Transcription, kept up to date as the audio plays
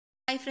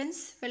Hi friends,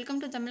 welcome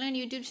to Tamilanguide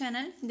YouTube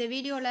channel. இந்த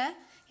வீடியோல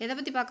எதை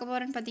பத்தி பார்க்க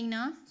போறோம்னு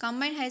பாத்தீங்கன்னா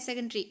combined higher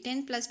secondary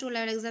 10th plus 2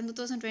 level exam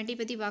 2020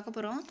 பத்தி பார்க்க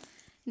போறோம்.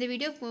 இந்த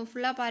வீடியோ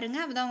ஃபுல்லா பாருங்க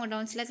அப்பதான் உங்க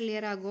டவுட்ஸ்லாம்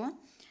கிளியர் ஆகும்.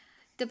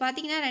 இது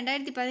பாத்தீங்கன்னா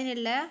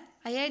 2017 ல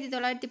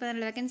 5914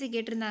 வேகன்சி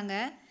கேட்டிருந்தாங்க.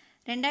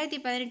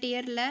 2018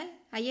 இயர்ல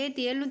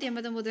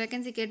 5789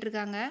 வேகன்சி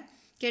கேட்டிருந்தாங்க.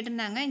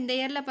 இந்த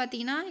இயர்ல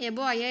பாத்தீங்கன்னா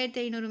above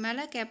 5500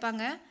 மேல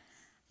கேட்பாங்க.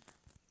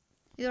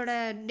 இதோட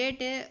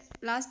date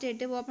last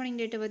date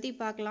opening date பத்தி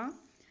பார்க்கலாம்.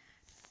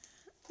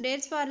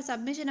 Dates for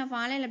submission of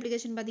online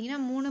application பார்த்தீங்கன்னா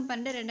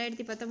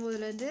 3/12/2019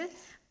 ல இருந்து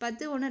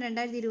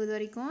 10/1/2020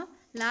 வரைக்கும்.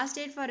 Last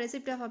date for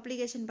receipt of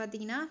application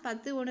பார்த்தீங்கன்னா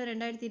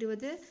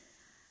 10/1/2020.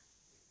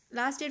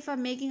 Last date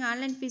for making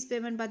online fees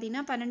payment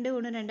பார்த்தீங்கன்னா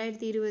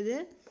 12/1/2020.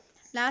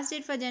 Last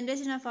date for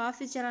generation of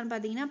office challan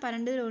பார்த்தீங்கன்னா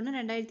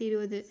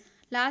 12/1/2020.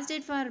 Last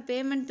date for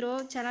payment throw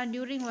challan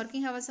during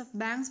working hours of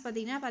banks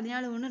பார்த்தீங்கன்னா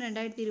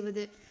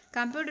 14/1/2020.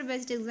 Computer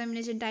based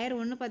examination tyre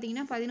 1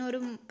 பார்த்தீங்கன்னா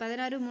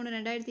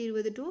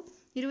 16/3/2020 to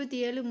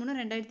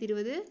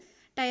 27/3/2020.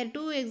 Tyre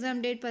 2 exam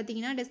date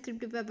பார்த்தீங்கன்னா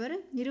descriptive paper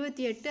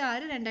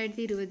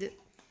 28/6/2020.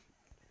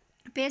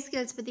 பே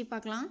scales பற்றி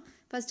பார்க்கலாம்.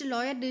 First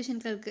lower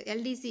division clerk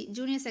LDC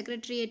junior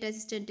secretariat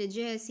assistant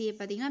ஜேஎஸ்சிஏ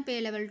பார்த்தீங்கன்னா பே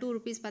level 2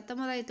 rupees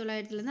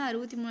 19,900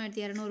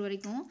 63,200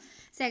 வரைக்கும்.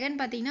 Second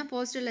பார்த்தீங்கன்னா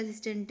postal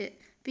assistant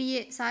BA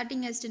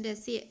sorting assistant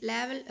SCA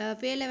level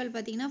பே level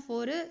பார்த்தீங்கன்னா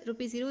 4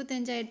 rupees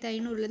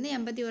 25,500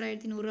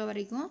 81,100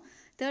 வரைக்கும்.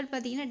 Third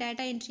பார்த்தீங்கன்னா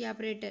டேட்டா என்ட்ரி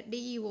ஆப்ரேட்டர்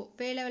டிஇஓ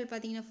பே level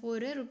பார்த்தீங்கன்னா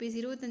 4 ரூபீஸ்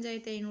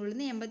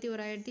 25,500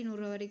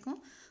 81,100 வரைக்கும்.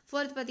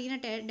 ஃபோர்த் பார்த்தீங்கன்னா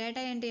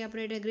data entry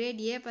operator grade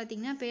A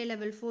பார்த்தீங்கன்னா பே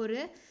லெவல் 4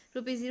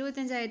 ரூபீஸ்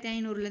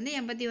 25,500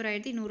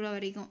 81,100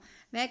 வரைக்கும்.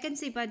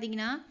 வேகன்சி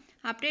பார்த்தீங்கன்னா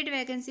update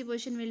vacancy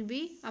position will be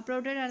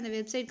uploaded on the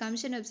website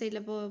commission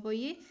வெப்சைட்டில்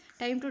போய்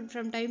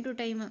from time to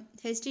time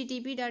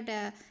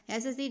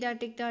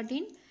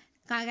http.ssc.tic.in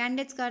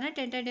கேண்டிடேட்ஸ்க்கான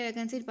tentative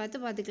vacancy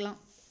பார்த்துக்கலாம்.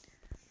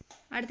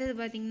 அடுத்தது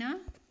பார்த்தீங்கன்னா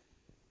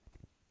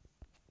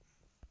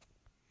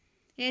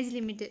age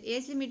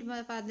limit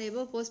for the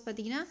above post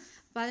பார்த்தீங்கன்னா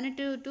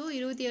 18 to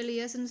 27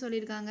 இயர்ஸ்னு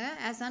சொல்லியிருக்காங்க.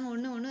 ஆஸ் ஆன்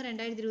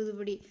 1/1/2020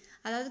 படி.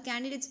 அதாவது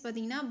கேண்டிடேட்ஸ்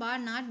பார்த்தீங்கன்னா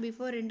பார் not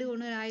before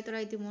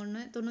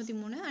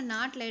 2/1/1993 and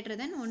not later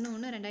தென்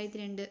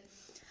 1/1/2002.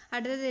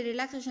 அடுத்தது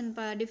ரிலாக்ஸேஷன்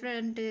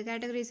டிஃப்ரெண்ட்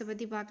கேட்டகரிஸை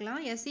பற்றி பார்க்கலாம்.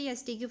 எஸ்சி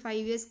எஸ்டிக்கு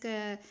 5 இயர்ஸ்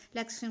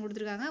ரிலாக்ஸேஷன்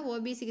கொடுத்துருக்காங்க.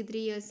 ஓபிசிக்கு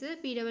 3 இயர்ஸ்,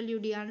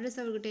 பிடபிள்யூடி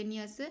அன்ரிசர்வ்க்கு 10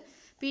 இயர்ஸ்,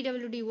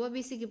 பிடபிள்யூடி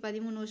ஓபிசிக்கு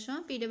 13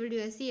 வருஷம், பிடபிள்யூ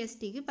எஸ்சி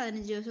எஸ்டிக்கு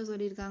 15 வருஷம்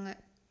சொல்லியிருக்காங்க.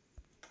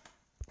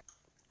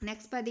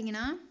 நெக்ஸ்ட்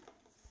பார்த்தீங்கன்னா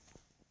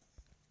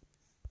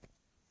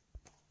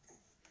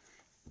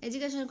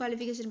எஜுகேஷனல்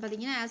குவாலிஃபிகேஷன்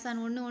பார்த்தீங்கன்னா as on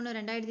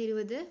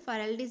 1/1/2020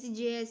 for LDC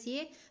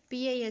JSA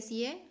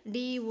பிஐஎஸ்ஏ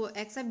DEO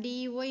accept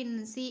DEO in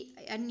C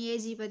and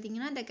AG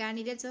பார்த்தீங்கன்னா இந்த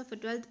கேண்டிடேட்ஸ் ஆஃப்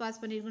 12th பாஸ்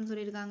பண்ணியிருக்குன்னு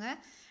சொல்லியிருக்காங்க.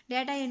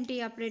 Data entry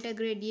operator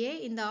grade A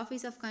இந்த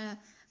office of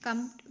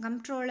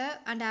comptroller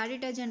and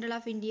auditor general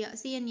of India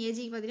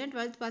சிஎன்ஏஜி பார்த்தீங்கன்னா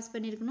 12th pass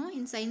பண்ணியிருக்கணும்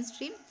in science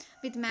stream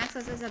with makes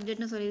us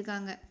சப்ஜெக்ட்னு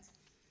சொல்லியிருக்காங்க.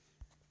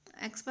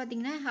 Next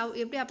பார்த்தீங்கன்னா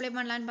எப்படி apply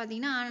பண்ணலான்னு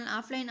பார்த்தீங்கன்னா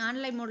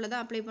ஆன்லைன் மோடில்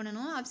தான் அப்ளை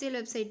பண்ணணும். Official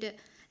website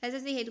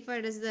SSC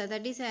ஹெட்குவார்ட்டர்ஸ்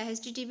that is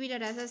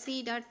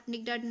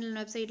http.ssc.nic.in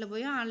வெப்சைட்டில்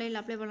போய் ஆன்லைனில்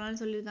அப்ளை பண்ணலாம்னு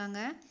சொல்லியிருக்காங்க.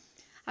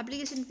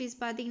 அப்ளிகேஷன் ஃபீஸ்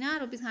பார்த்தீங்கன்னா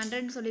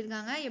 ₹100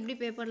 சொல்லியிருக்காங்க. எப்படி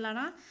பே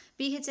பண்ணலான்னா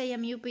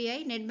PHIM UPI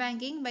net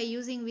banking by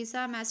using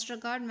visa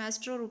master card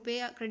maestro RuPay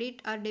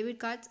credit R debit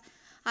cards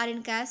R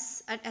in cash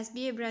at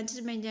SBI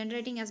branches by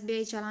generating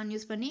SBI challan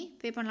use பண்ணி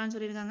பே பண்ணலான்னு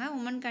சொல்லியிருக்காங்க.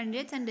 Woman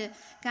candidates and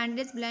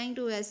candidates belong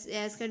to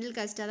schedule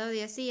cost அதாவது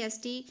SC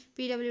ST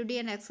PWD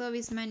and ex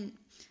service man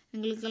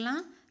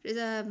எங்களுக்கெல்லாம்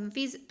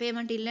fees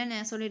payment இல்லைன்னு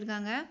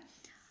சொல்லியிருக்காங்க.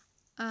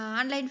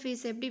 Online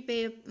fees எப்படி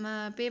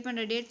பே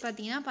பண்ணுற date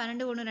பார்த்தீங்கன்னா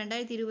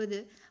 12/1/2020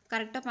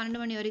 கரெக்டாக 12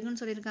 மணி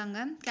வரைக்கும்னு சொல்லியிருக்காங்க.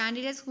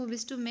 Candidates who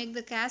wish to make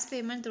the cash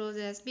payment through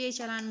SBI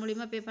challan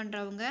மூலிமா பே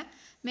பண்ணுறவங்க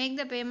make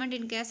the payment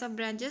in cash of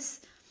branches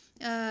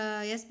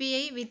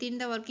SBI within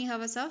the working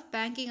hours of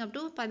banking up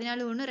to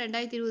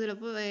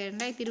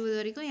 14/1/2020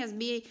 வரைக்கும்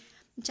SBI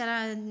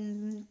சலான்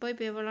போய்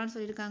பே பண்ணலான்னு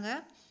சொல்லியிருக்காங்க.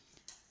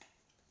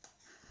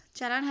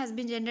 Challan has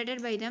been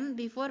generated by them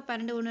before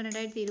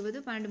 12/1/2020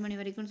 12 மணி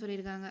வரைக்கும்னு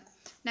சொல்லியிருக்காங்க.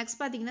 Next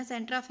பார்த்தீங்கன்னா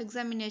centre of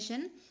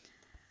examination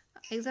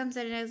exam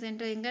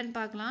centre எங்கன்னு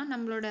பார்க்கலாம்.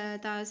 நம்மளோட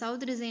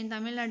சவுத் டிசைன்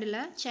தமிழ்நாட்டில்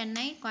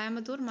சென்னை,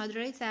 கோயம்புத்தூர்,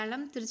 மதுரை,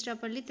 சேலம்,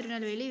 திருச்சிராப்பள்ளி,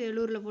 திருநெல்வேலி,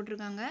 வேலூரில்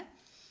போட்டிருக்காங்க.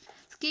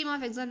 ஸ்கீம்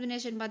ஆஃப்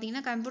எக்ஸாமினேஷன்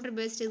பார்த்தீங்கன்னா computer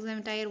based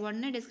exam tyre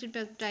 1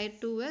 descriptive tyre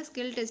 2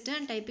 skill test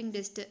and typing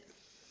test.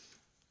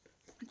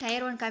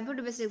 Tyre 1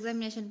 computer based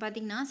examination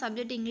பார்த்தீங்கன்னா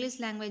subject English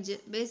language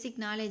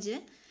basic knowledge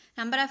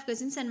number of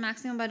questions and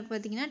maximum mark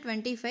பார்த்தீங்கன்னா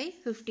 25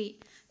 50.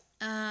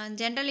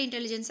 General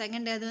intelligence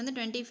second அது வந்து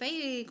 25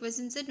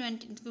 questions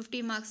 50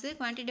 marks.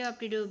 Quantitative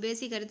aptitude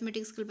பேசிக்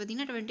arithmetic skill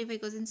பார்த்தீங்கன்னா 25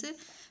 questions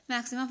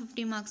maximum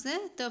 50 marks.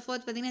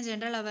 Fourth பார்த்தீங்கன்னா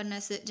general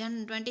awareness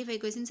 25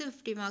 questions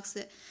 50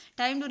 marks.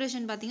 Time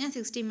duration பார்த்தீங்கன்னா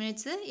 60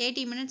 minutes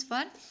 80 minutes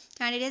for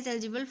candidates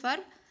eligible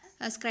for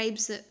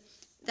ஸ்கிரைப்ஸு.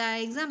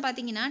 Exam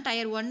பார்த்தீங்கன்னா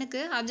tyre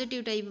 1க்கு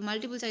objective type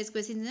multiple choice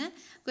question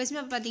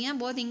paper பார்த்தீங்கன்னா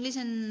both English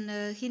and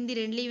Hindi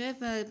ரெண்டுலேயுமே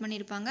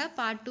பண்ணியிருப்பாங்க.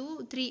 Part 2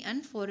 3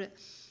 and 4.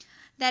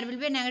 There will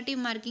be a negative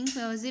marking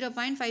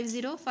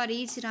 0.50 for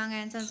each wrong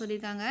answer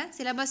சொல்லிருக்காங்க.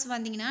 Syllabus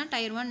பார்த்தீங்கன்னா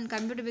Tier 1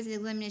 computer based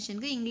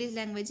எக்ஸாமினேஷனுக்கு English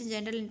language,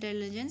 general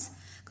intelligence,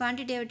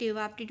 quantitative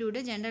aptitude,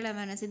 general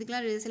awareness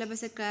இதுக்கெல்லாம்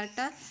சிலபஸை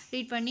கரெக்டாக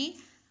read பண்ணி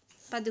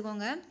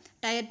பார்த்துக்கோங்க.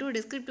 Tier 2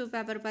 டிஸ்கிரிப்டிவ்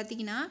பேப்பர்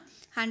பார்த்தீங்கன்னா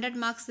 100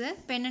 marks,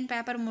 pen and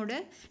paper mode.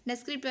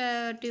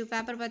 Descriptive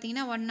paper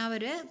பார்த்தீங்கன்னா 1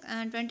 hour,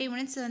 20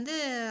 minutes வந்து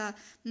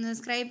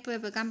scribe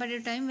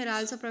comparative time will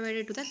also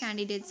provided to the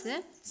candidates.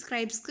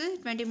 ஸ்கிரைப்ஸ்க்கு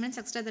 20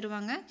 minutes extra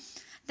தருவாங்க.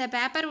 The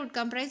paper would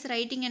comprise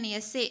writing an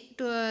essay.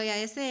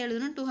 essay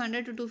எழுதணும்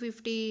 200 to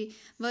 250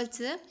 words.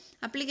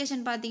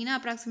 Application பார்த்தீங்கன்னா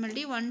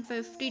approximately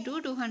 150 to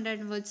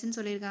 200 wordsன்னு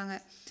சொல்லியிருக்காங்க.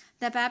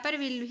 The paper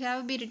will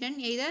have be written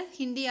either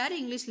Hindi or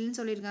Englishன்னு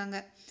சொல்லியிருக்காங்க.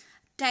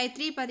 Type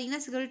 3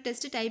 பார்த்தீங்கன்னா skill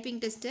test, typing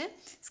test.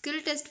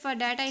 Skill test for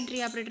data entry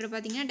operator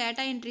பார்த்தீங்கன்னா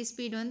data entry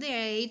speed வந்து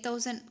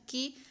 8000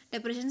 key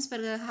depressions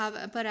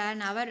per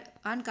an hour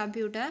on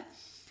computer.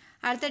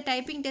 அடுத்த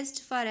typing test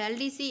for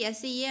LDC,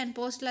 SCA and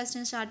postal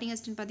assistant starting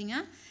assistant பார்த்தீங்கன்னா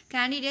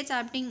candidates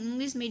opting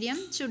English medium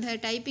should have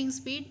typing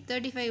speed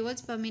 35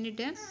 words per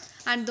minute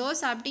and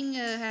those opting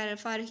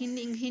for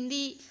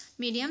Hindi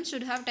medium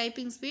should have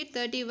typing speed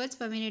 30 words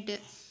per minute.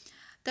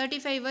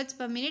 35 words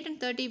per minute and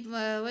 30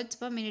 words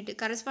per minute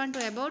correspond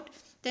to about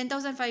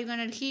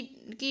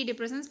 10,500 key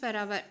depressions per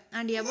hour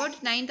and about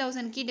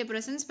 9,000 key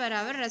depressions per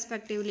hour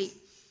respectively.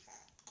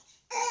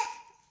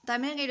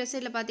 Tamilanguide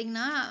வெப்சைட்டில்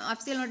பார்த்தீங்கன்னா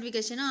official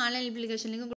நோட்டிஃபிகேஷனும் online application லிங்கும்